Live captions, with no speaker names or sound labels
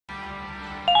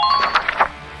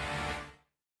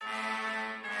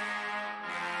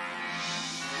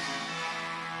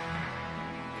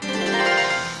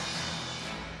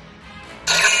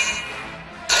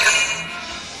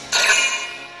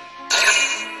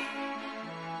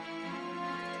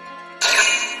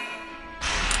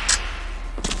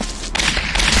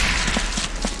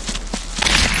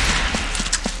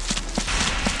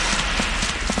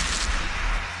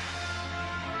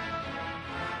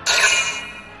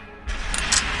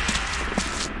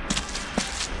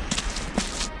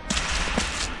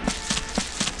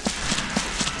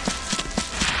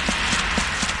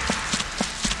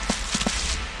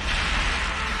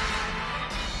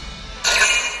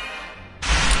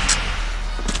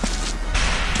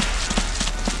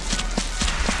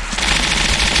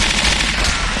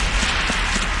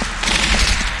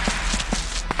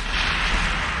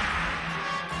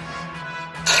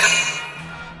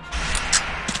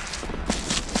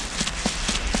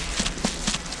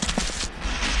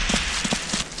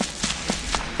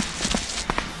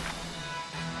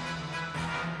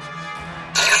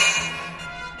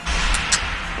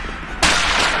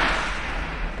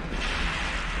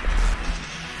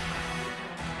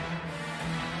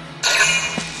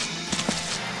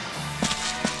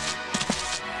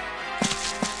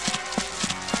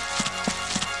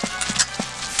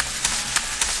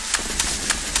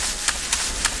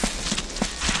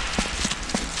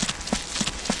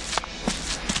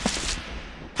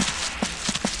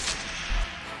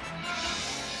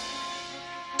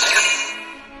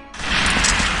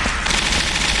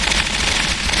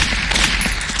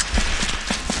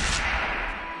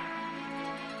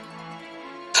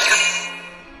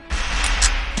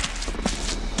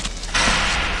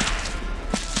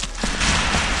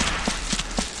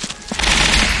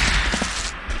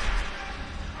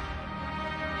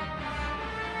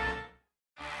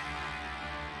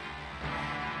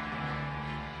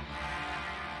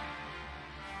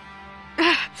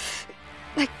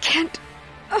can't...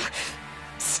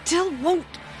 still won't...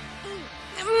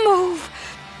 move.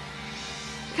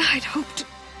 I'd hoped to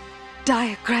die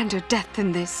a grander death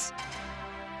than this.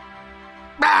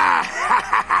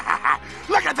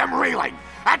 Look at them reeling!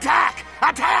 Attack!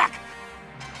 Attack!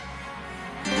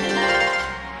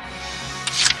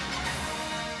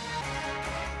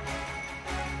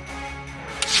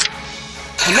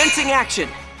 Commencing action!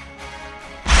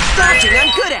 Dodging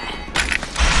I'm good at!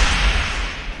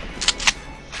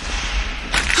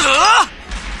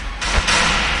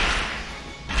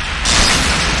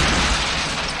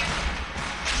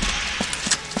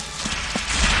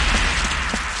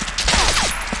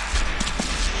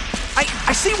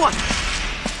 I see one!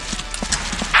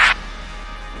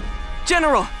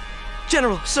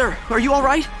 General, sir, are you all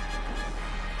right?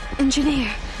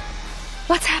 Engineer,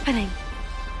 what's happening?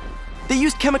 They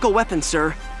used chemical weapons,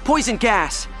 sir. Poison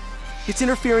gas. It's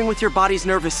interfering with your body's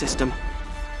nervous system.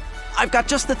 I've got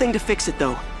just the thing to fix it,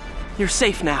 though. You're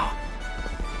safe now.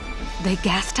 They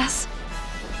gassed us?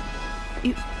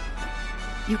 You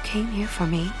came here for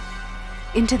me?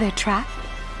 Into their trap?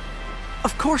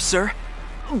 Of course, sir.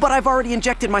 But I've already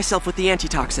injected myself with the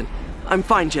antitoxin. I'm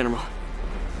fine, General.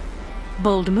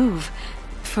 Bold move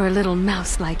for a little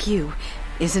mouse like you,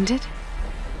 isn't it?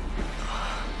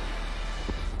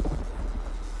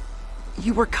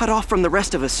 You were cut off from the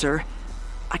rest of us, sir.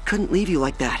 I couldn't leave you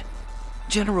like that.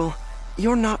 General,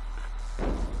 you're not...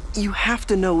 You have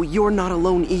to know you're not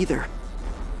alone either.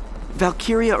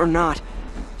 Valkyria or not,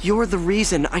 you're the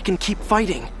reason I can keep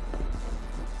fighting.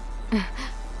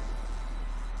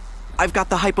 I've got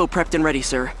the hypopreptin ready,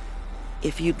 sir.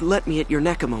 If you'd let me at your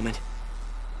neck a moment.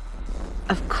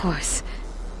 Of course.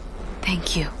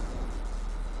 Thank you.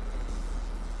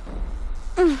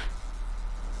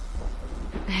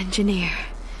 Engineer,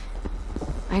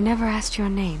 I never asked your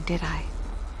name, did I?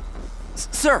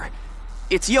 Sir,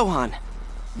 it's Johann.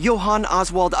 Johann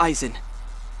Oswald Eisen.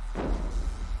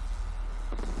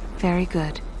 Very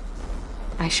good.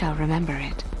 I shall remember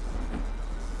it.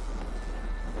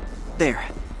 There.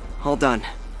 All done.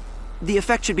 The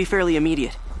effect should be fairly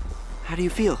immediate. How do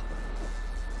you feel?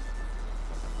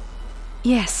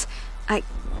 Yes,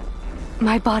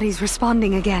 my body's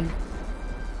responding again.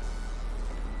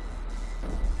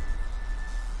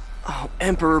 Oh,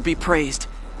 Emperor be praised.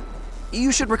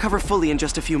 You should recover fully in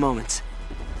just a few moments.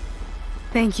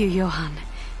 Thank you, Johann.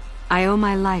 I owe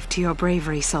my life to your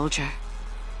bravery, soldier.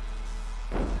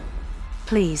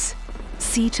 Please,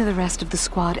 see to the rest of the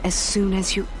squad as soon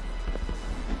as you...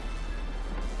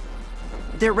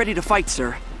 They're ready to fight,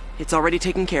 sir. It's already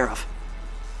taken care of.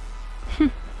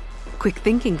 Quick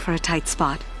thinking for a tight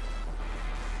spot.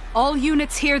 All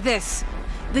units hear this.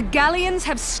 The Gallians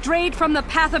have strayed from the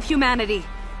path of humanity.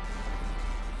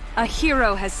 A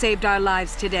hero has saved our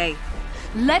lives today.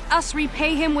 Let us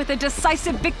repay him with a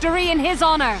decisive victory in his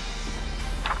honor.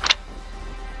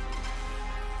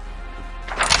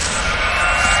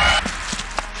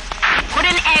 Put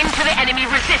an end to the enemy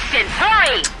resistance.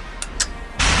 Hurry!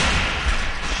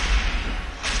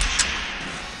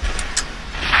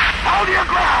 Hold your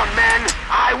ground, men!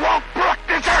 I won't brook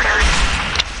deserters!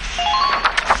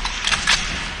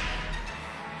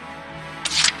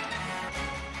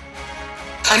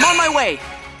 I'm on my way!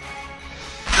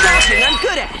 Dodging I'm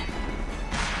good at!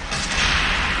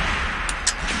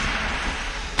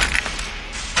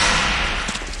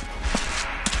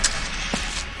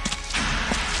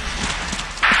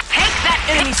 Take that!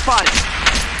 Enemy spotted!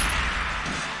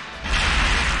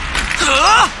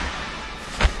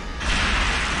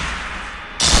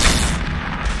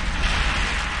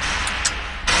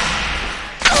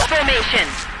 Formation!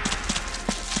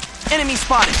 Enemy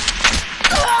spotted!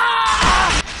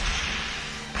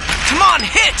 Come on,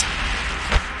 hit!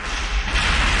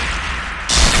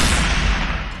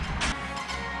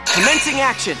 Commencing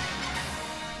action!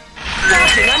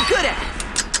 Dodging I'm good at!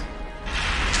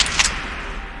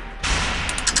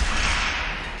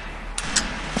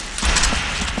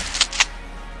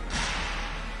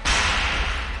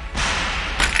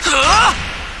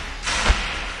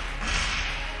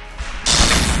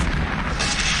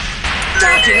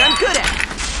 Dodging I'm good at!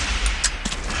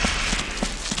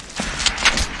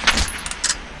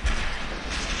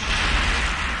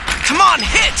 Come on,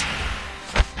 hit!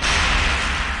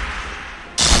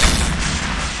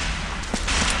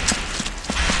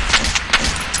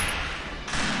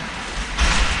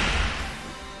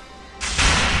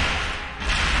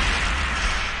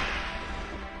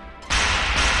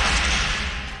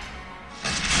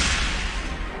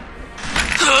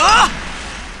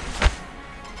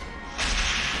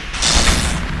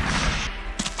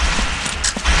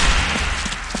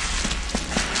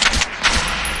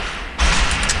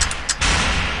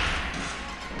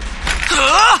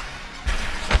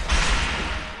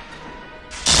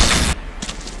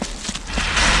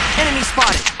 Enemy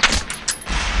spotted!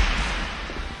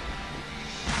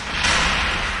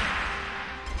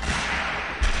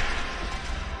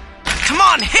 Come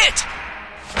on, hit!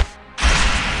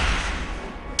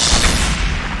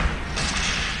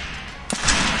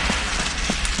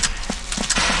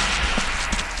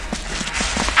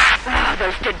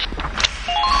 Those did...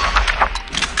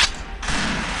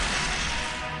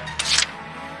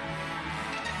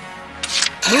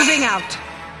 Moving out.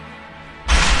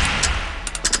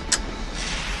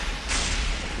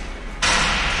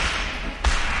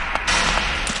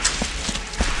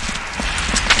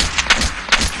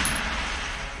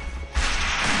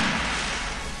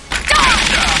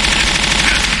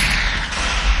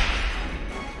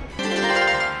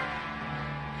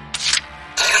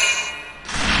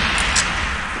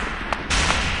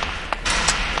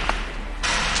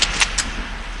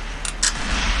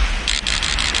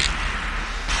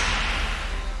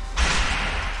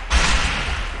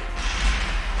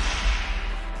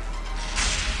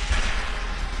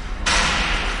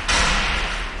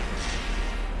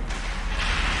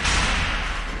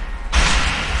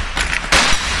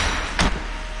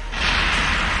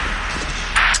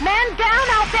 Man down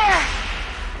out there!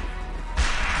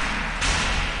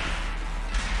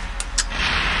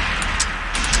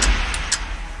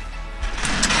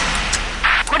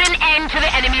 Put an end to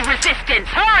the enemy resistance.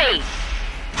 Hurry!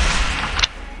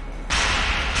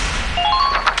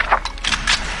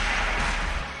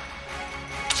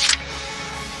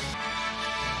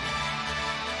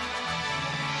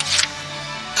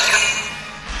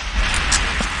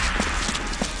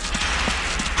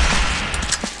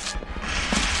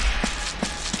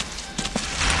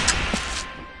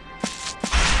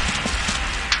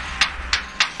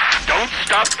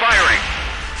 Stop firing!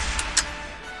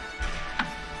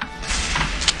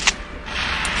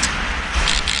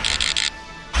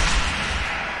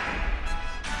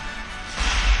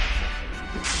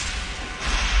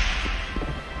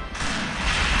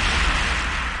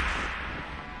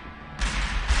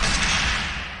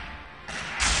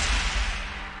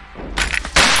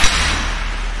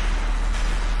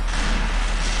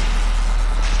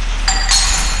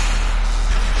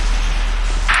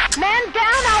 Man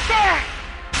down out there!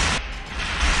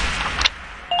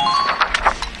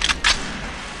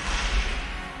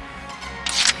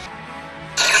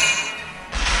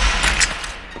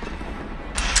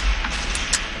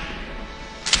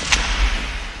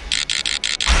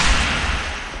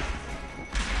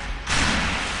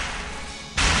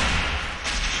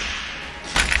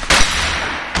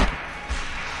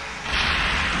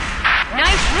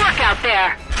 Nice work out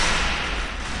there!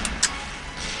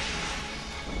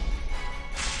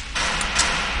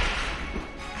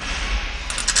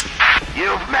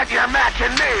 You've met your match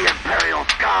in me, Imperial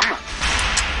scum!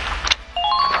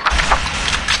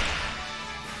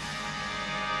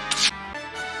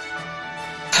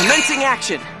 Commencing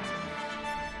action!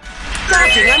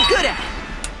 Dodging, I'm good at!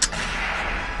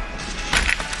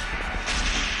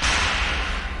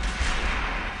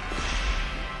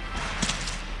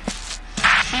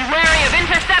 Be wary of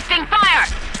intercepting fire!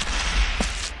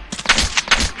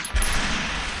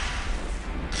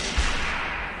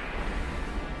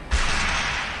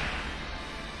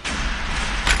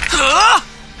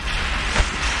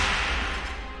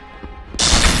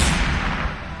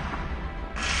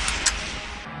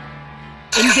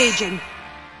 Engaging.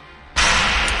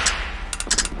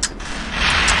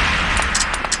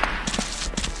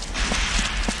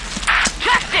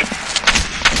 Justice!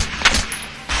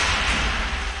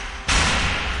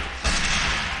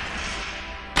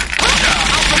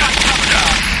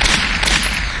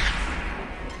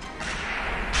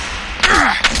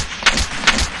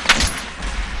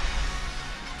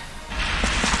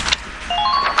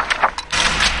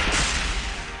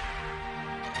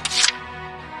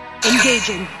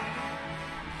 Engaging.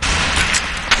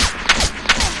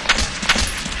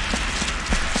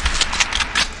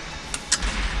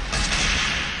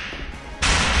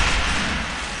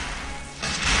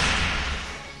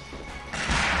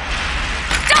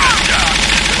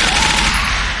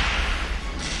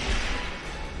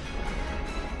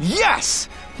 Yes!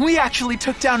 We actually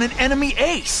took down an enemy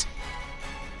ace!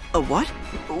 A what?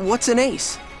 What's an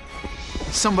ace?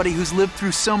 Somebody who's lived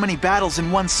through so many battles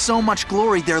and won so much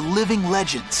glory, they're living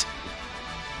legends.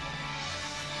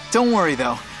 Don't worry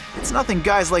though, it's nothing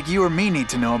guys like you or me need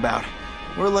to know about.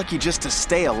 We're lucky just to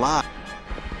stay alive.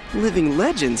 Living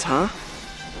legends, huh?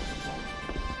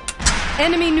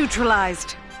 Enemy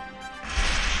neutralized.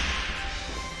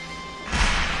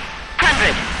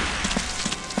 100!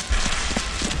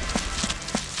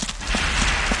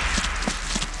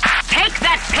 Take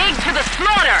that pig to the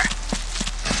slaughter!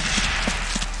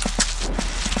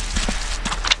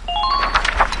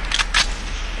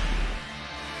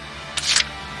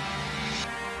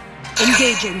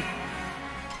 Engaging.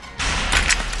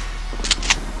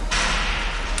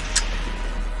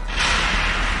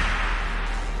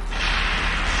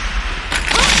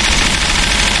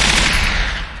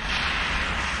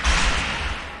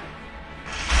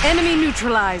 Enemy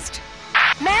neutralized.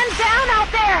 Man down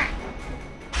out there!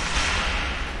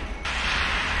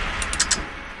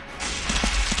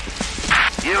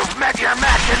 You've met your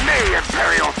match in me,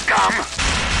 Imperial scum!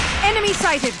 Enemy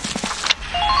sighted.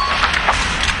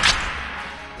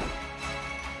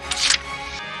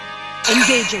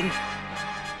 Engaging.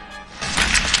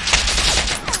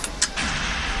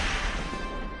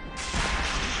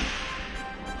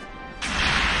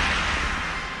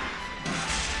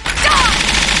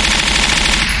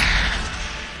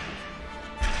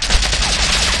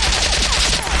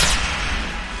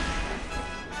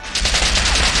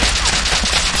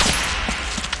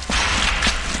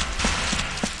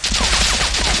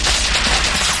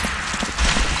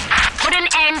 Put an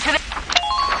end to the...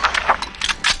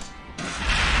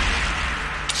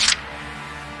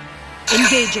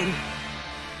 Engaging.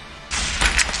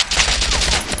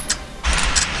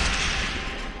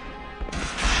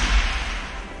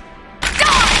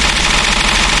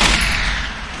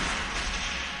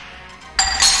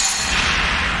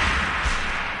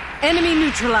 Enemy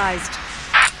neutralized.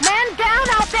 Man down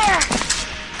out there!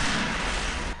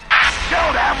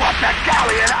 Show them what the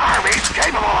Gallian army's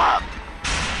capable of!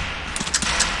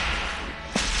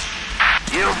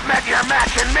 You've met your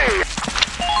match in me!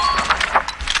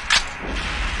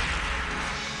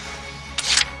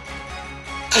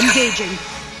 Engaging.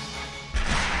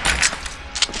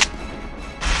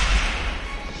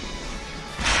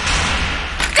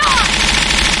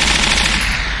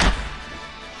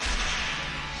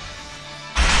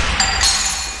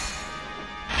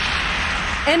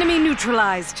 Enemy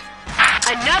neutralized.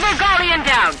 Another Gallian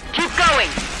down. Keep going.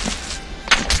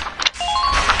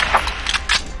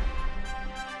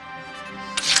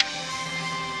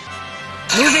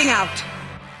 Moving out.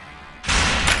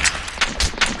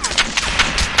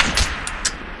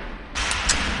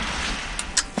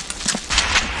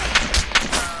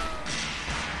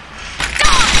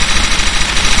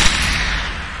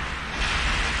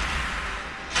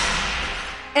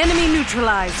 Enemy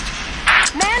neutralized.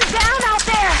 Man down out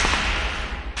there!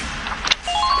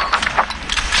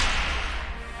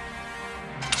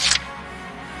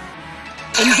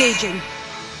 Engaging.